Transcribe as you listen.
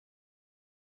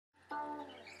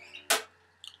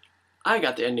I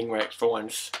got the ending right for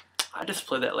once. I just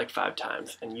played that like 5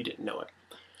 times and you didn't know it.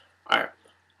 Alright.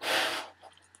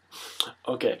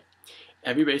 Okay.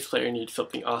 Every bass player needs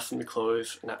something awesome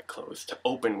to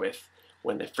open with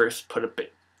when they first put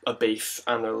a bass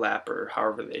on their lap, or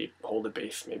however they hold a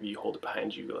bass. Maybe you hold it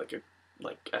behind you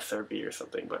like SRV or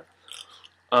something. But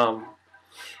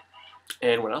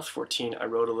and when I was 14, I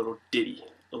wrote a little ditty,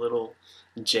 a little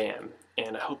jam,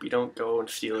 and I hope you don't go and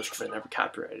steal this because I never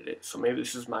copyrighted it. So maybe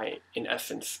this is my, in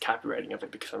essence, copywriting of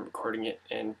it because I'm recording it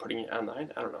and putting it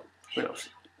online. I don't know. Who knows?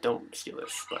 Don't steal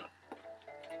this, but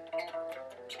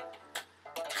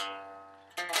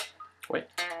wait.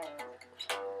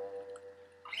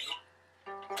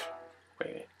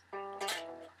 Wait.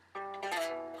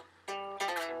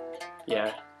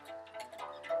 Yeah.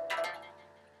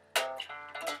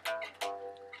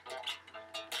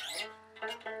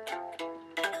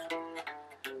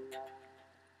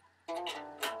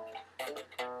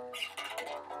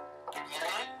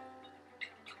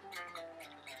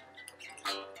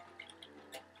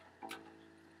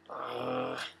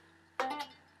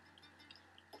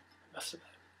 Messed up.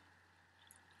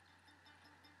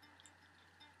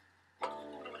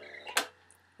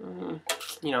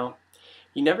 You know,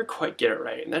 you never quite get it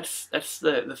right, and that's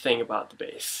the thing about the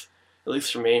bass. At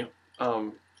least for me,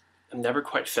 I'm never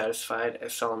quite satisfied,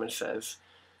 as Solomon says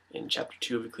in chapter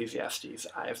 2 of Ecclesiastes.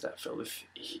 Eyes not filled with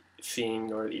seeing,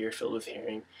 nor the ear filled with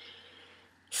hearing.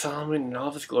 Solomon in all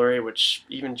of his glory, which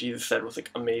even Jesus said was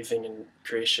like amazing, and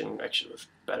creation actually was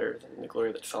better than the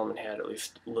glory that Solomon had. At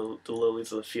least the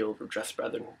lilies of the field were dressed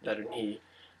better than he.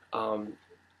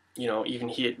 You know, even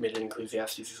he admitted in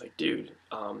Ecclesiastes, he's like, dude,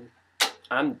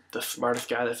 I'm the smartest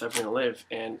guy that's ever gonna live,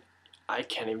 and I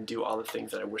can't even do all the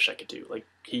things that I wish I could do. Like,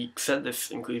 he said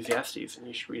this in Ecclesiastes, and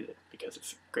you should read it because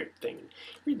it's a great thing. And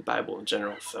read the Bible in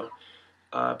general. So,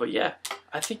 but yeah,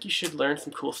 I think you should learn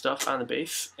some cool stuff on the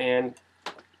bass. And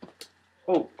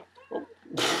oh,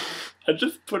 I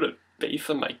just put a bass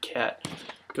on my cat.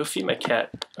 Go see my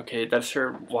cat. Okay, that's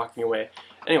her walking away.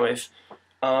 Anyways,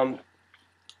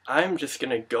 I'm just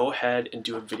gonna go ahead and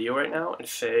do a video right now and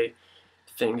say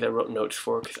things I wrote notes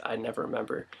for because I never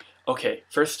remember. Okay,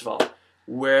 first of all,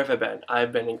 where have I been?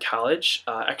 I've been in college.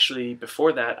 Actually,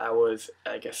 before that, I was,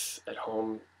 I guess, at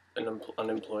home and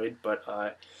unemployed, but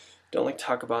I don't like to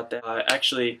talk about that.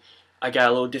 Actually, I got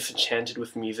a little disenchanted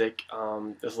with music.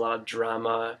 There's a lot of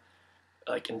drama,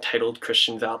 like entitled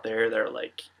Christians out there that are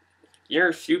like,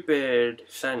 "You're stupid,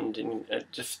 send," and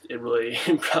it really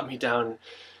brought me down.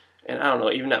 And I don't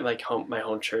know, even at like my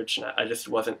home church, and I just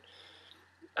wasn't.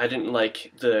 I didn't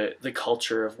like the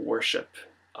culture of worship.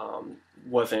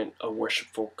 Wasn't a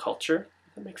worshipful culture.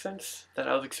 If that makes sense, that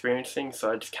I was experiencing.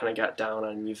 So I just kind of got down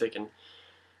on music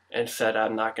and said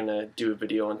I'm not gonna do a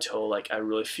video until like I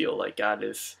really feel like God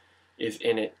is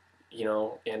in it, you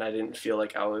know. And I didn't feel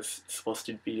like I was supposed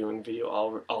to be doing video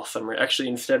all summer. Actually,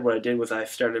 instead, what I did was I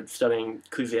started studying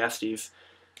Ecclesiastes.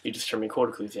 You just heard me quote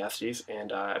Ecclesiastes,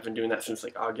 and I've been doing that since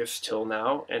like August till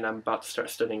now, and I'm about to start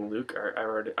studying Luke, or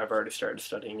I've already started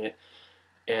studying it,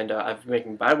 and I've been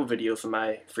making Bible videos in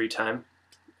my free time,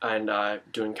 and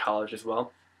doing college as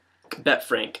well. Bette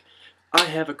Franke. I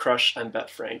have a crush on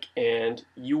Bette Franke, and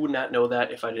you would not know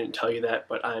that if I didn't tell you that,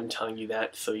 but I'm telling you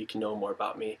that so you can know more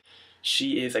about me.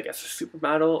 She is, I guess, a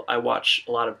supermodel. I watch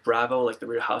a lot of Bravo, like The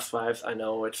Real Housewives. I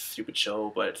know it's a stupid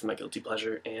show, but it's my guilty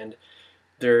pleasure, and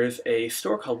there's a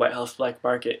store called White House Black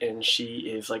Market, and she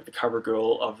is like the cover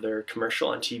girl of their commercial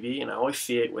on TV, and I always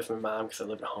see it with my mom because I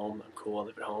live at home. I'm cool, I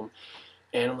live at home.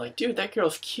 And I'm like, dude, that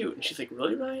girl's cute. And she's like,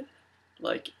 really, Ryan?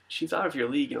 Like, she's out of your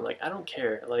league. And I'm like, I don't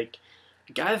care. Like,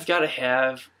 a guy's got to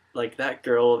have, like, that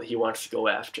girl that he wants to go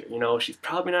after. You know, she's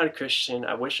probably not a Christian.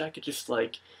 I wish I could just,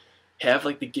 like, have,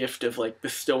 like, the gift of, like,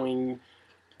 bestowing,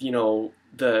 you know,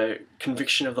 the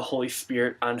conviction of the Holy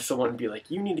Spirit on someone and be like,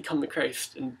 you need to come to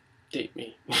Christ and date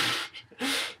me.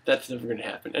 That's never going to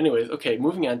happen. Anyways, okay,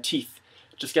 moving on. Teeth.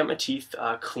 Just got my teeth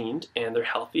cleaned, and they're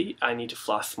healthy. I need to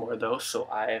floss more, though, so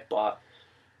I have bought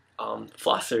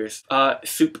flossers.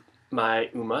 Soup. My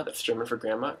Uma, that's German for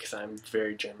grandma, because I'm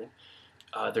very German.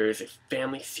 There is a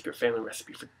secret family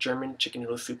recipe for German chicken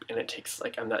noodle soup, and it takes,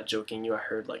 like, I'm not joking you, I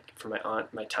heard, like, from my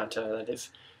aunt, my tanta, that is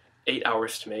 8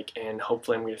 hours to make, and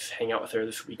hopefully I'm going to hang out with her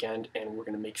this weekend, and we're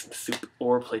going to make some soup,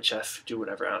 or play chess, do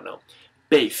whatever, I don't know.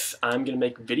 Bass. I'm going to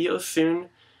make videos soon.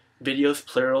 Videos,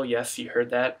 plural, yes, you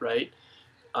heard that, right?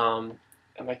 And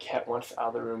my cat wants out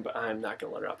of the room, but I'm not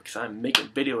going to let her out because I'm making a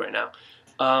video right now.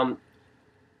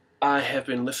 I have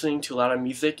been listening to a lot of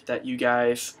music that you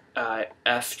guys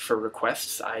asked for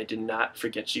requests. I did not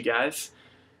forget you guys.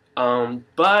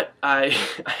 But I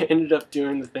ended up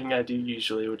doing the thing I do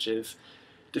usually, which is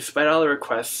despite all the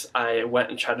requests, I went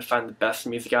and tried to find the best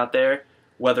music out there,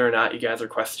 whether or not you guys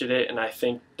requested it, and I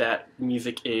think that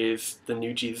music is the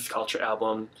new Jesus Culture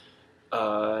album. I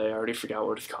already forgot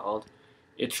what it's called.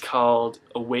 It's called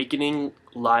Awakening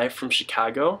Live from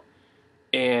Chicago,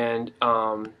 and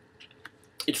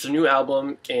it's a new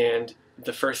album, and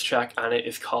the first track on it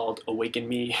is called Awaken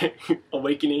Me.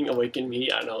 Awakening, Awaken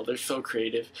Me. I know, they're so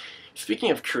creative.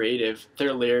 Speaking of creative,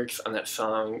 their lyrics on that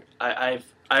song, I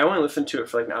only listened to it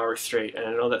for like an hour straight, and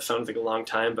I know that sounds like a long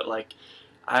time, but like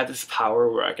I have this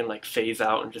power where I can like phase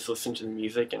out and just listen to the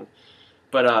music, and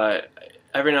but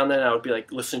every now and then I would be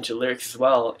like listening to lyrics as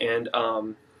well, and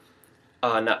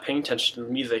not paying attention to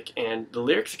the music, and the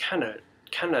lyrics are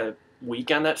kind of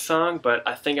weak on that song, but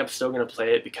I think I'm still gonna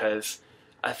play it because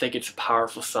I think it's a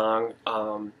powerful song.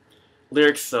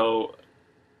 Lyrics, though,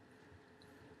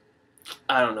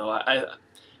 I don't know.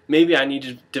 Maybe I need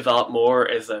to develop more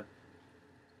as a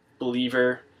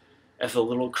believer, as a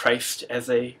little Christ, as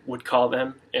they would call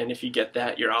them. And if you get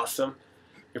that, you're awesome.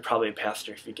 You're probably a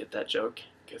pastor if you get that joke.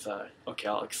 Because okay,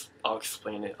 I'll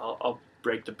explain it. I'll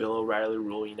break the Bill O'Reilly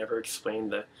rule. You never explain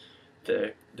the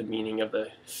meaning of the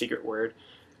secret word.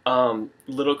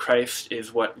 Little Christ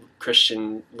is what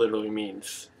Christian literally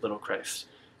means. Little Christ.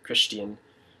 Christian.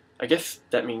 I guess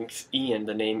that means Ian.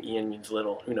 The name Ian means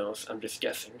little. Who knows? I'm just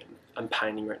guessing. I'm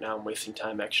pining right now. I'm wasting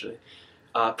time, actually.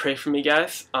 Pray for me,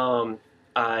 guys. I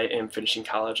am finishing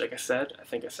college, like I said. I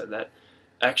think I said that.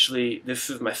 Actually, this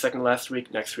is my second to last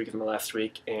week. Next week is my last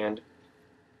week. And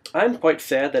I'm quite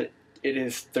sad that it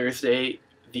is Thursday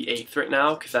the 8th right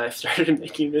now, because I started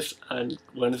making this on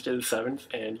Wednesday the 7th.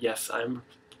 And yes, I'm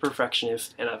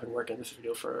perfectionist, and I've been working on this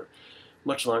video for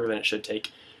much longer than it should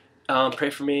take. Pray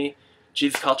for me.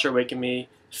 Jesus Culture, Awaken Me.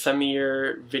 Send me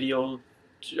your video,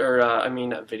 or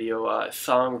not video,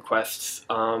 song requests.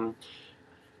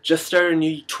 Just started a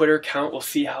new Twitter account. We'll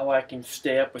see how I can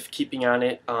stay up with keeping on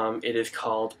it. It is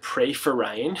called Pray for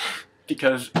Ryan,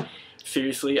 because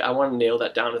seriously, I want to nail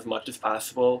that down as much as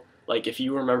possible. Like, if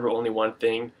you remember only one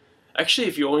thing, actually,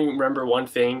 if you only remember one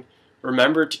thing,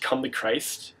 remember to come to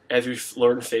Christ as your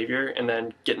Lord and Savior, and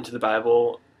then get into the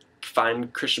Bible,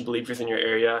 find Christian believers in your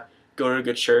area, go to a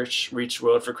good church, reach the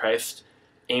world for Christ,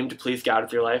 aim to please God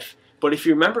with your life. But if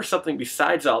you remember something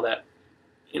besides all that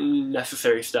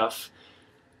necessary stuff,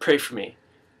 pray for me.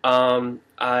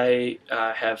 I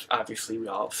have, obviously, we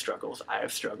all have struggles. I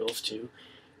have struggles too.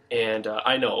 And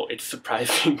I know, it's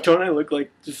surprising. Don't I look like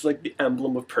just like the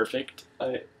emblem of perfect?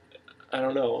 I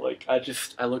don't know, like I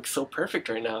look so perfect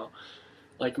right now.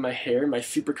 Like my hair, my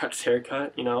supercuts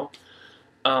haircut, you know.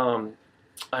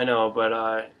 I know, but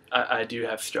I do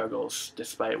have struggles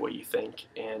despite what you think,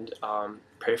 and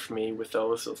pray for me with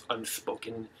those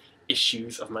unspoken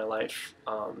issues of my life.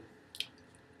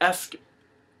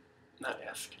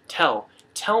 Tell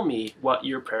me what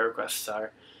your prayer requests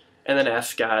are, and then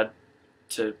ask God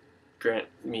to grant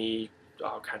me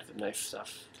all kinds of nice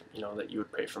stuff, you know, that you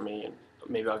would pray for me, and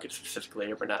maybe I'll get specific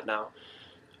later, but not now.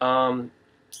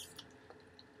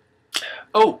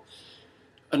 Oh,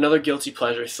 another guilty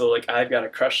pleasure. So, like, I've got a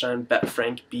crush on Bette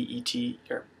Franke, B-E-T,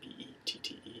 or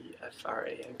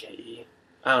B-E-T-T-E-F-R-A-N-K-E.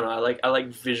 I don't know. I like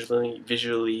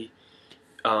visually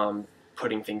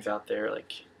putting things out there,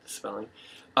 like spelling.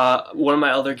 One of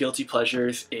my other guilty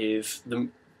pleasures is the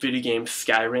video game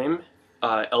Skyrim,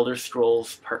 Elder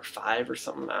Scrolls Part 5 or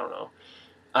something. I don't know.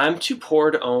 I'm too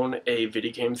poor to own a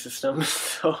video game system,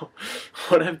 so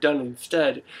what I've done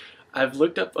instead, I've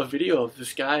looked up a video of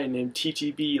this guy named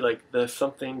TTB, like the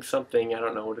something, I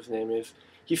don't know what his name is.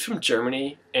 He's from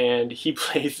Germany, and he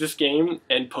plays this game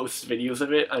and posts videos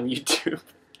of it on YouTube.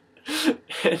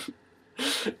 And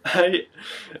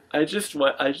I just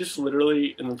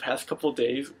literally, in the past couple of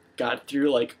days, got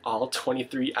through like all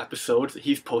 23 episodes that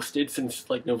he's posted since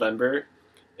like November,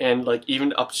 and like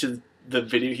even up to the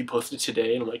video he posted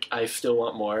today, and I'm like, I still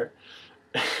want more.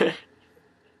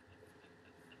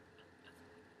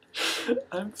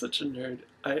 I'm such a nerd.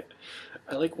 I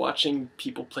like watching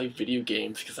people play video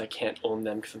games because I can't own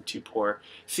them because I'm too poor.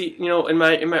 See, you know, in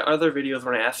my other videos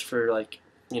when I ask for, like,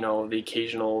 you know, the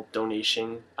occasional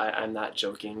donation, I'm not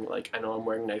joking. Like, I know I'm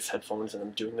wearing nice headphones and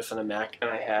I'm doing this on a Mac,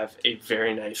 and I have a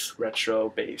very nice retro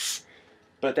bass.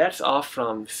 But that's all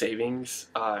from savings,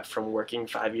 from working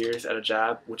 5 years at a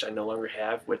job, which I no longer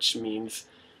have, which means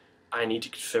I need to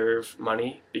conserve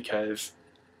money because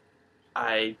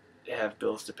I have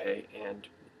bills to pay, and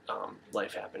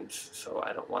life happens, so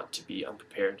I don't want to be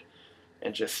unprepared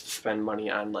and just spend money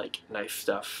on like nice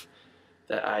stuff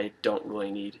that I don't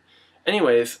really need.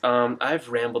 Anyways, I've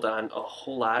rambled on a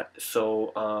whole lot,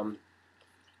 so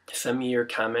Send me your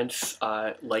comments,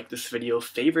 like this video,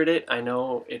 favorite it. I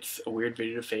know it's a weird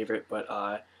video to favorite,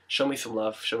 but show me some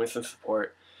love, show me some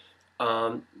support.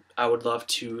 I would love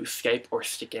to Skype or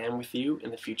stick-am with you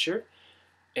in the future.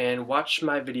 And watch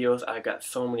my videos. I've got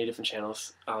so many different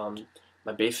channels.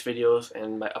 My base videos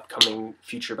and my upcoming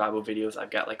future Bible videos.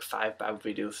 I've got like 5 Bible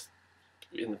videos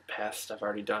in the past I've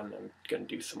already done. I'm going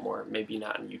to do some more, maybe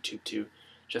not on YouTube too,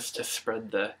 just to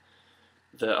spread the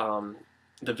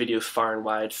videos far and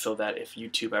wide, so that if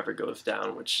YouTube ever goes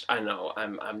down, which I know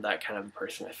I'm that kind of a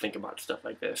person, I think about stuff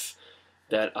like this,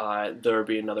 that there will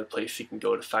be another place you can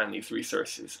go to find these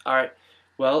resources. Alright,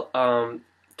 well,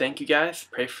 thank you guys.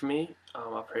 Pray for me.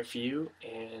 I'll pray for you,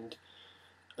 and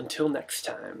until next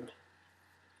time,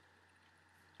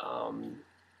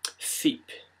 seep.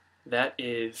 That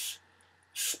is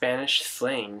Spanish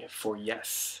slang for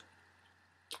yes.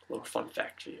 A little fun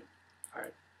fact for you.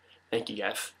 Alright, thank you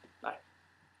guys.